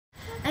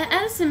At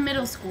Edison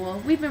Middle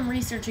School, we've been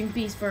researching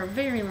bees for a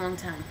very long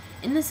time,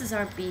 and this is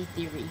our bee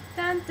theory.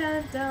 Dun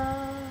dun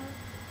dun.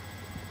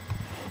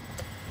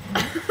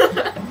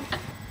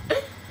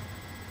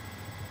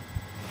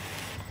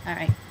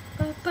 Alright.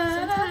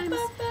 Sometimes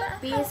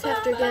bees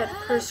have to get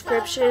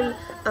prescription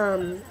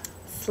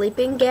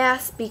sleeping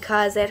gas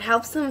because it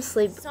helps them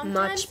sleep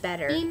much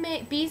better.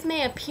 Bees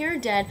may appear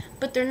dead,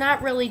 but they're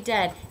not really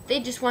dead.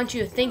 They just want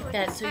you to think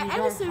that so you don't harm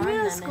them. At Edison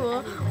Middle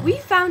School, we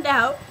found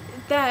out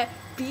that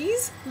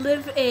bees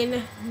live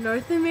in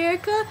North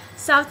America,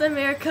 South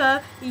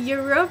America,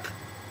 Europe,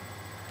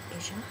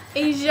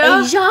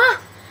 Asia,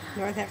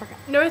 North Africa.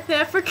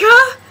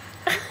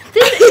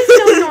 This is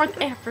no North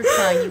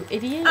Africa, you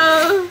idiot.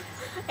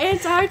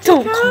 Antarctica.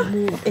 Don't call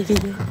me an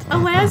idiot.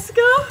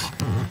 Alaska.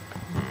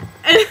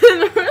 And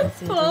the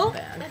North Pole.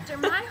 After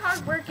my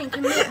hard work and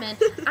commitment,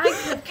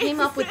 I came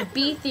up with the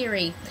bee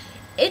theory.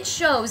 It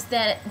shows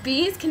that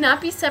bees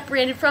cannot be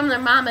separated from their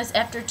mamas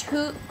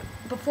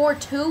before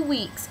 2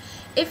 weeks.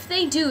 If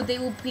they do, they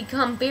will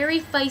become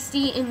very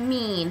feisty and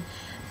mean.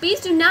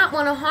 Bees do not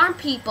want to harm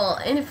people,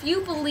 and if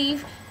you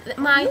believe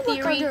my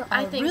theory,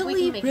 I think we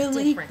can make a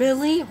difference.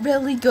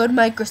 Really good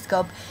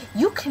microscope,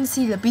 you can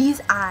see the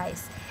bee's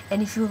eyes.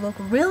 And if you look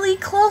really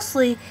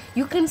closely,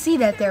 you can see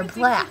that they're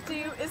black. What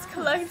you do is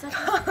collect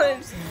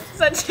pollen,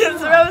 such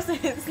as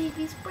roses.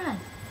 Baby's breath.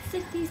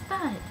 Sifty's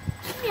butt.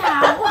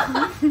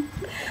 Meow.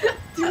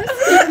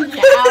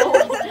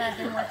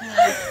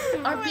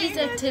 Our bees'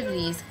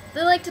 activities.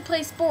 They like to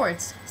play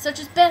sports, such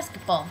as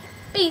basketball,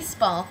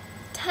 baseball,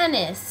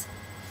 tennis,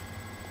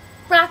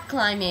 rock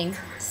climbing,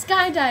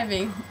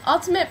 skydiving,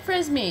 ultimate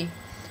frisbee,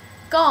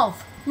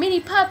 golf, mini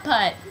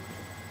putt-putt,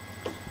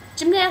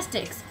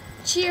 gymnastics,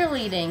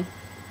 cheerleading,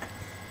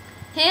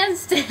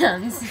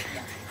 handstands,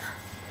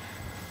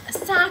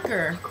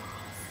 soccer,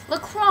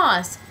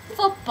 lacrosse,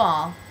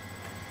 football,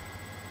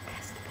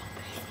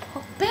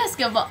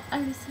 basketball. I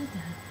already said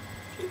that.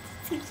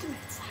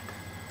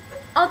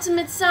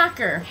 Ultimate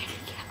soccer,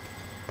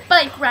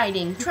 bike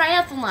riding,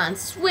 triathlon,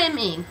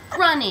 swimming,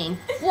 running,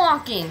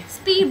 walking,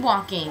 speed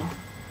walking,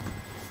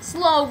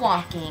 slow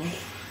walking,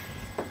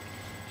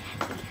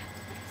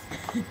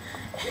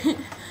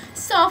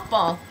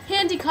 softball,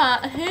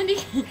 handicap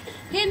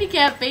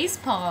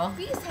baseball.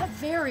 Bees have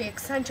very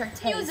eccentric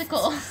tastes.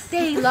 Musicals.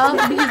 They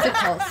love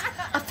musicals.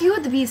 A few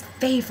of the bees'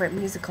 favorite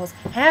musicals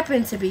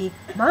happen to be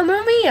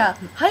Mamma Mia,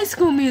 High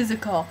School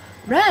Musical,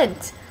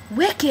 Rent,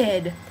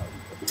 Wicked,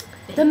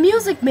 The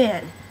Music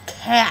Man,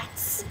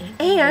 Cats,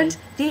 and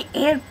The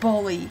Ant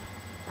Bully.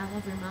 I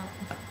love your mom.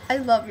 I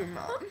love your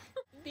mom.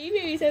 Bee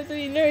babies have to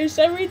be nourished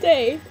every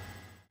day.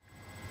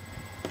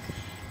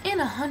 In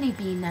a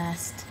honeybee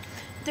nest,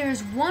 there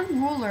is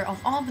one ruler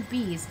of all the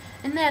bees,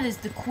 and that is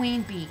the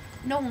queen bee.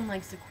 No one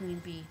likes the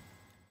queen bee.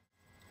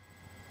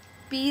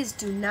 Bees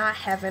do not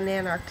have an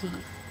anarchy.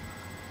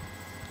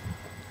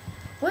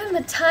 When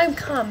the time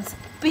comes,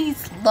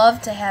 bees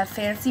love to have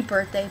fancy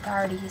birthday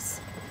parties.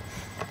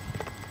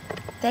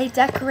 They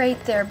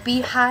decorate their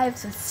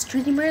beehives with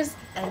streamers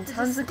and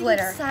tons of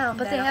glitter,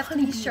 but they have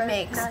honeybee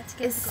makes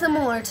is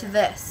similar to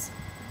this.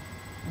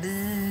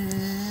 And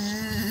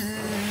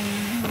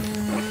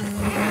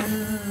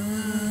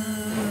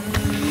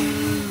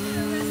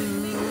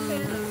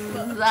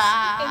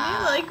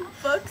they like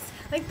books,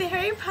 like the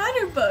Harry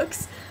Potter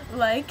books,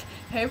 like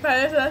Harry Potter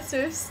and the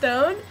Philosopher's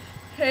Stone,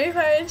 Harry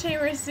Potter and the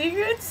Chamber of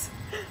Secrets,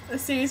 the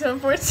series of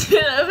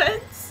Unfortunate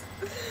Events,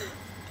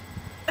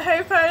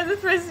 Harry Potter and the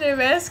Prisoner of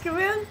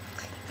Azkaban,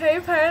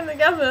 Harry Potter and the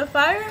Goblet of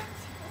Fire,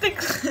 the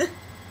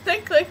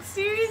Click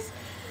series,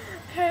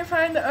 Harry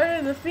Potter and the Order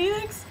of the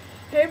Phoenix,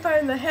 Harry Potter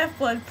and the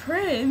Half-Blood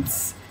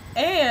Prince,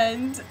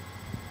 and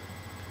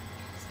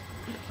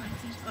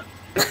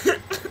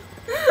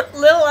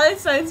Little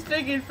Einstein's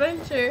Big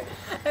Adventure,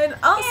 and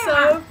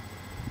also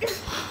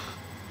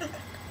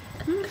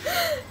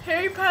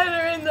Harry Potter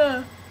and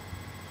the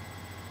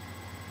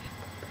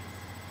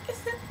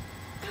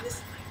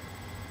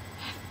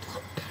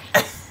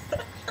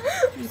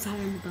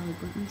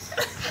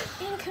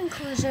In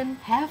conclusion,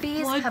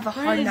 bees have a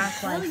hard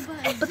knock life,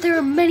 but there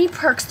are many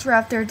perks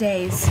throughout their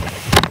days.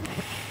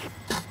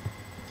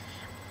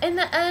 In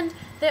the end,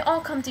 they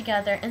all come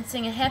together and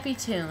sing a happy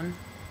tune.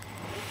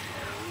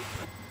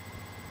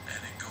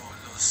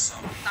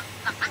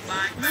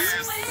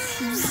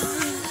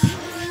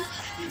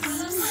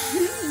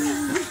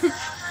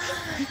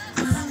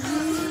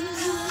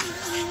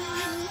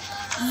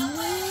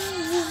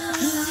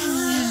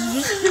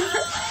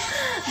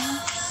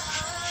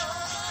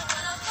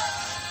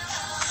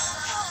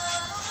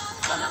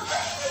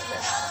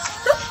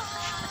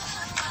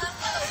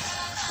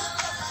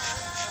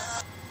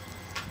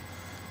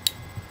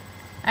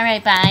 All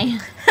right, bye.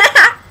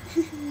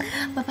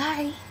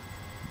 Bye-bye.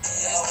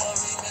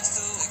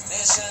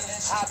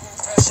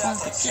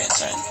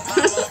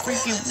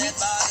 Freaking